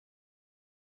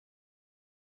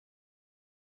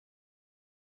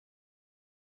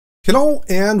Hello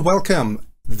and welcome.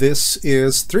 This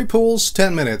is 3 pools,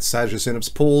 10 minutes, Azure Synapse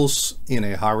pools in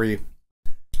a hurry.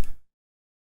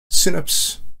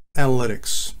 Synapse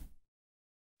Analytics.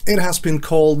 It has been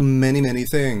called many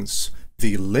things.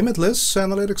 The limitless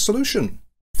analytics solution,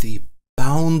 the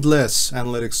boundless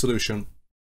analytics solution,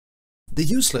 the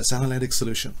useless analytics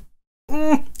solution.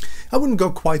 I wouldn't go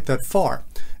quite that far.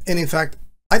 And in fact,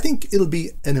 I think it'll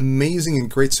be an amazing and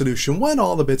great solution when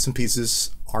all the bits and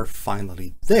pieces are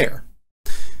finally there.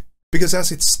 Because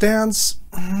as it stands,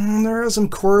 there are some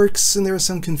quirks and there's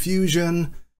some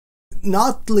confusion,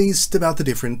 not least about the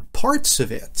different parts of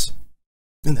it.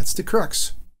 And that's the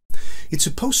crux. It's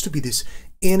supposed to be this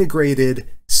integrated,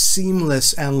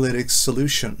 seamless analytics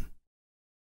solution.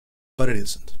 But it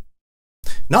isn't.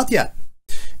 Not yet.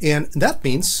 And that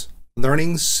means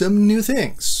learning some new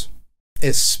things.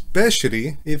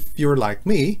 Especially if you're like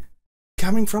me,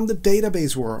 coming from the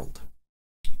database world.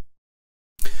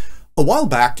 A while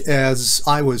back, as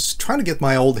I was trying to get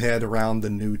my old head around the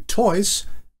new toys,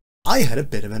 I had a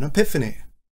bit of an epiphany.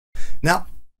 Now,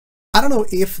 I don't know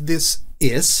if this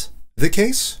is the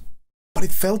case, but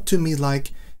it felt to me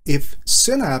like if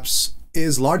Synapse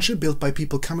is largely built by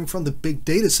people coming from the big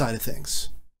data side of things,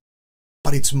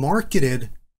 but it's marketed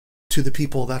to the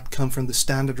people that come from the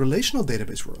standard relational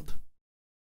database world.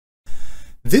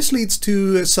 This leads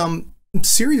to some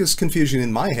serious confusion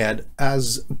in my head,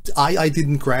 as I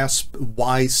didn't grasp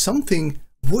why something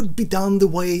would be done the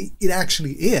way it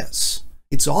actually is.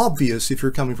 It's obvious if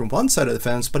you're coming from one side of the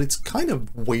fence, but it's kind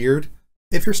of weird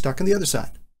if you're stuck on the other side.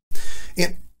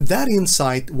 And that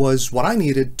insight was what I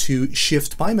needed to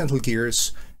shift my mental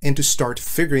gears and to start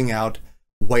figuring out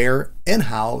where and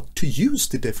how to use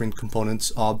the different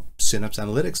components of Synapse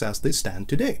Analytics as they stand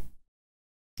today.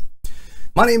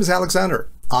 My name is Alexander.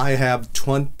 I have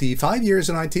 25 years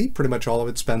in IT, pretty much all of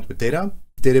it spent with data,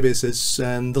 databases,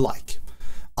 and the like.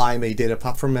 I'm a data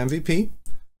platform MVP.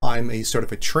 I'm a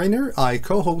certified trainer. I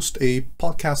co-host a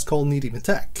podcast called Needing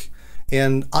Tech,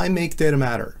 and I make data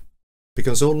matter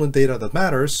because only data that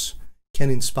matters can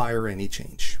inspire any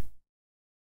change.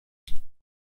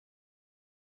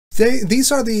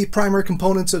 These are the primary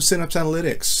components of Synapse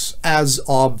Analytics as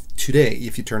of today.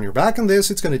 If you turn your back on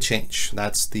this, it's going to change.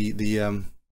 That's the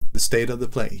state of the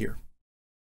play here.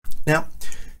 Now,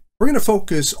 we're going to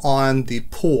focus on the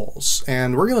pools,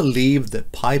 and we're going to leave the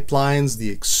pipelines,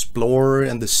 the Explorer,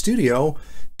 and the Studio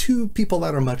to people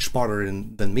that are much smarter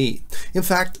than me. In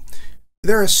fact,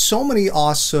 there are so many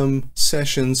awesome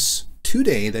sessions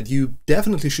today that you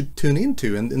definitely should tune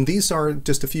into, and these are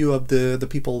just a few of the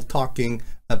people talking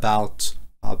about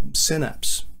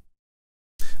Synapse.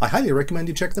 I highly recommend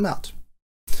you check them out.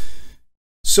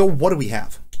 So what do we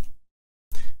have?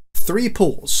 3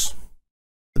 pools.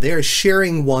 They're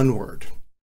sharing one word.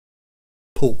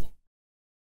 Pool.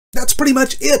 That's pretty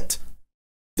much it.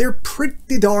 They're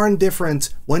pretty darn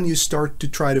different when you start to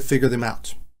try to figure them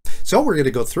out. So we're going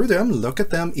to go through them, look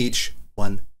at them each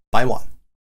one by one.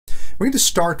 We're going to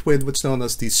start with what's known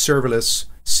as the serverless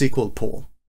SQL pool.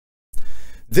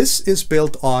 This is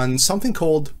built on something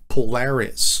called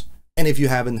Polaris. And if you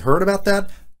haven't heard about that,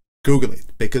 Google it,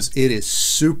 because it is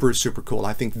super cool.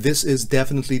 I think this is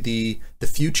definitely the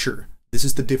future. This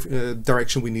is the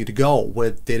direction we need to go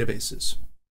with databases.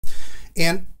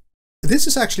 And this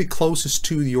is actually closest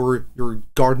to your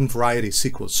garden variety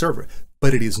SQL server,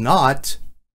 but it is not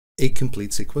a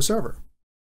complete SQL server.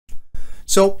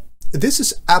 So this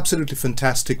is absolutely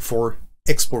fantastic for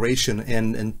exploration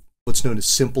and what's known as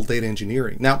simple data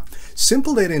engineering. Now,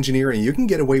 simple data engineering, you can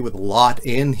get away with a lot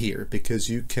in here because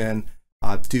you can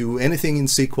do anything in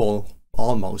SQL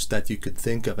almost that you could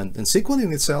think of. And SQL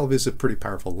in itself is a pretty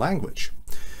powerful language.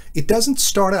 It doesn't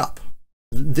start up.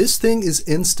 This thing is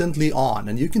instantly on,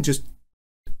 and you can just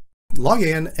log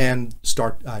in and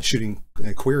start shooting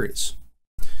queries.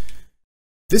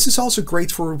 This is also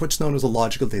great for what's known as a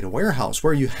logical data warehouse,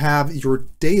 where you have your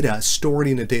data stored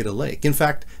in a data lake. In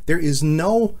fact, there is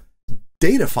no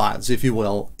data files, if you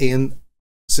will, in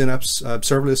Synapse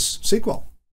serverless SQL.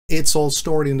 It's all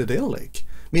stored in the data lake,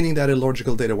 meaning that a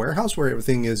logical data warehouse where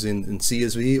everything is in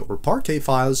CSV or Parquet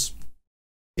files,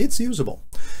 it's usable.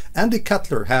 Andy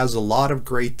Cutler has a lot of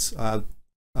great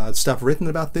stuff written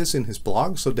about this in his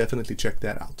blog, so definitely check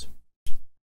that out.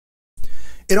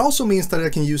 It also means that I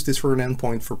can use this for an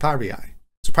endpoint for Power BI.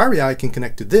 So Power BI can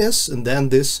connect to this, and then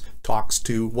this talks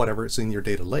to whatever is in your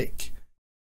data lake.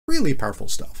 Really powerful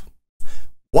stuff.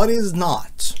 What is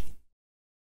not?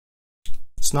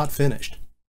 It's not finished.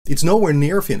 It's nowhere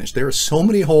near finished. There are so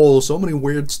many holes, so many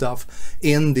weird stuff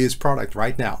in this product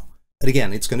right now. And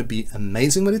again, it's going to be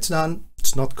amazing when it's done.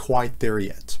 It's not quite there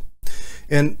yet.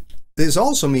 And this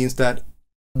also means that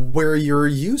where you're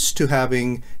used to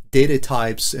having data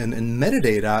types and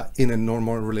metadata in a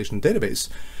normal relational database,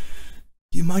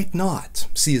 you might not.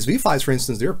 CSV files, for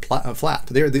instance, they're flat.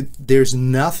 There's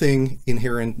nothing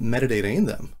inherent metadata in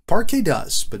them. Parquet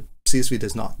does, but CSV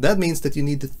does not. That means that you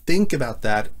need to think about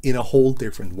that in a whole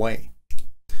different way.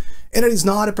 And it is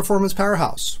not a performance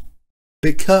powerhouse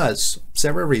because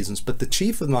several reasons, but the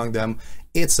chief among them,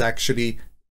 it's actually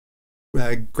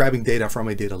grabbing data from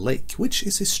a data lake, which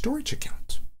is a storage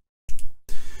account.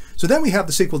 So then we have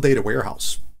the SQL Data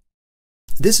Warehouse.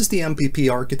 This is the MPP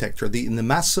architecture, the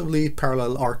massively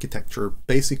parallel architecture,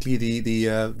 basically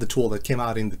the tool that came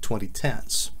out in the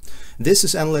 2010s. This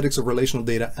is analytics of relational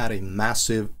data at a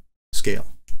massive scale.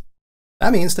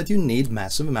 That means that you need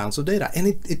massive amounts of data, and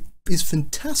it is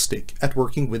fantastic at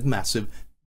working with massive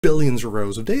billions of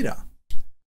rows of data.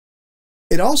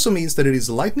 It also means that it is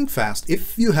lightning fast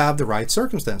if you have the right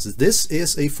circumstances. This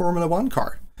is a Formula One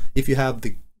car. If you have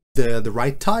the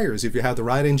right tires, if you have the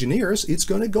right engineers, it's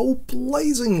going to go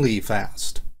blazingly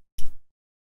fast.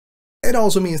 It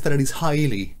also means that it is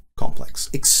highly complex,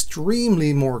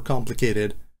 extremely more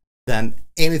complicated than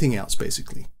anything else,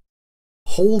 basically.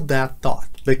 Hold that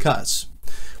thought, because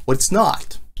what it's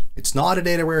not a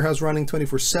data warehouse running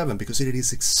 24/7, because it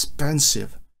is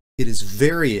expensive. It is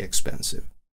very expensive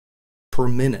per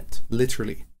minute,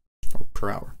 literally, or per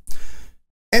hour.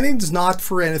 And it's not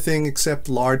for anything except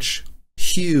large,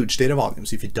 huge data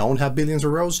volumes. If you don't have billions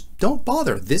of rows, don't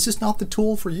bother. This is not the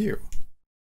tool for you.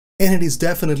 And it is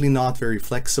definitely not very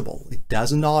flexible. It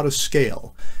doesn't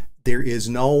auto-scale. There is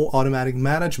no automatic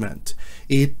management.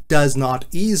 It does not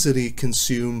easily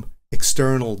consume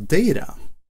external data.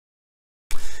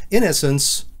 In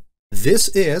essence, this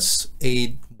is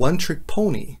a one-trick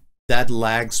pony that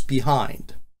lags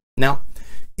behind. Now,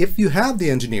 if you have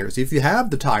the engineers, if you have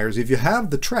the tires, if you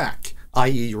have the track, i.e.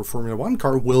 your Formula One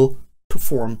car will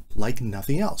perform like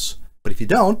nothing else. But if you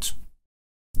don't,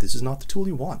 this is not the tool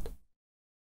you want.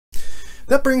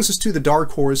 That brings us to the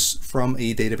dark horse from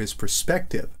a database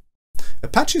perspective.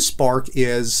 Apache Spark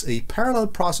is a parallel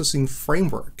processing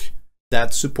framework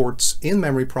that supports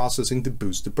in-memory processing to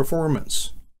boost the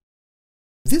performance.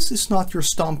 This is not your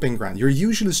stomping ground. You're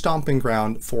usually stomping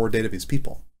ground for database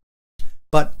people.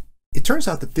 But it turns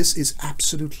out that this is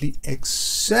absolutely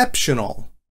exceptional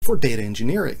for data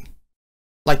engineering.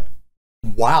 Like,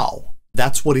 wow,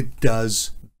 that's what it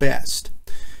does best.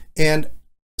 And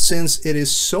since it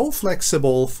is so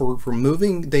flexible for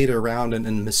moving data around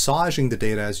and massaging the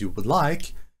data as you would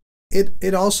like,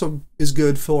 it also is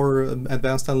good for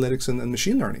advanced analytics and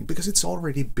machine learning because it's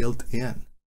already built in.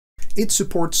 It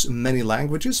supports many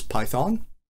languages, Python,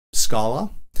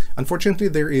 Scala. Unfortunately,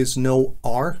 there is no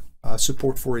R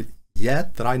support for it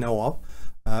yet that I know of,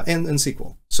 and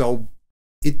SQL. So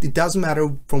it doesn't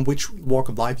matter from which walk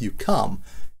of life you come,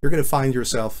 you're going to find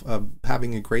yourself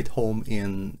having a great home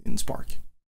in Spark.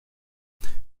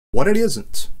 What it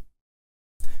isn't.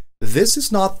 This is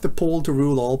not the pool to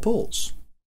rule all pools.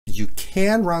 You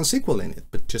can run SQL in it,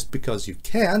 but just because you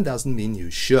can doesn't mean you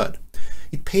should.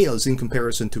 It pales in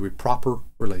comparison to a proper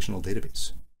relational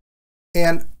database.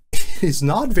 And it is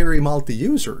not very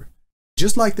multi-user.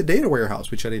 Just like the data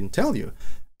warehouse, which I didn't tell you,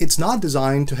 it's not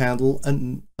designed to handle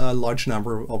a large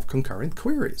number of concurrent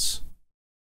queries.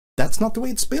 That's not the way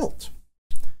it's built.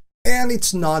 And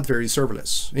it's not very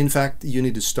serverless. In fact, you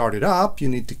need to start it up, you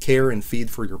need to care and feed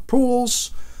for your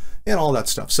pools, and all that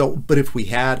stuff. So, but if we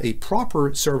had a proper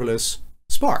serverless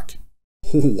Spark,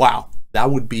 wow,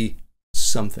 that would be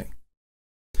something.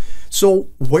 So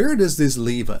where does this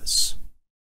leave us?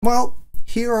 Well,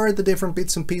 here are the different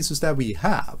bits and pieces that we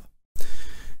have.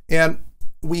 And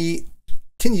we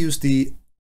can use the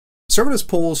serverless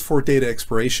pools for data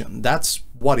exploration. That's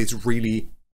what it's really,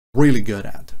 really good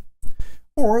at.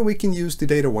 Or we can use the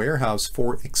data warehouse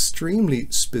for extremely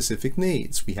specific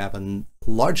needs. We have a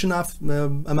large enough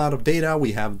amount of data,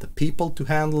 we have the people to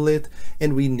handle it,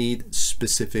 and we need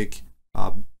specific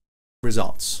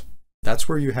results. That's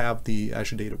where you have the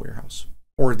Azure Data Warehouse,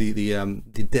 or the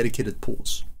dedicated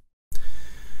pools.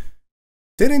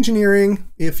 Data engineering,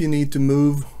 if you need to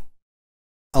move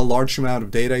a large amount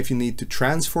of data, if you need to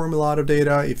transform a lot of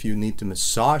data, if you need to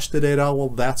massage the data, well,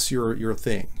 that's your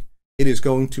thing. It is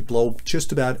going to blow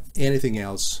just about anything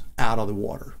else out of the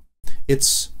water.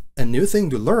 It's a new thing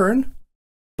to learn,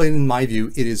 but in my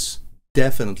view, it is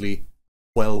definitely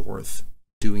well worth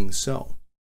doing so.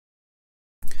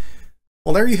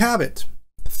 Well, there you have it.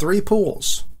 3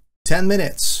 pools, 10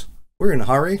 minutes. We're in a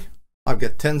hurry. I've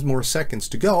got 10 more seconds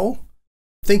to go.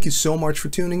 Thank you so much for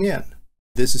tuning in.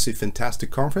 This is a fantastic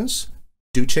conference.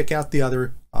 Do check out the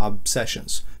other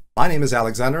sessions. My name is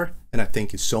Alexander, and I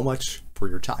thank you so much for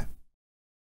your time.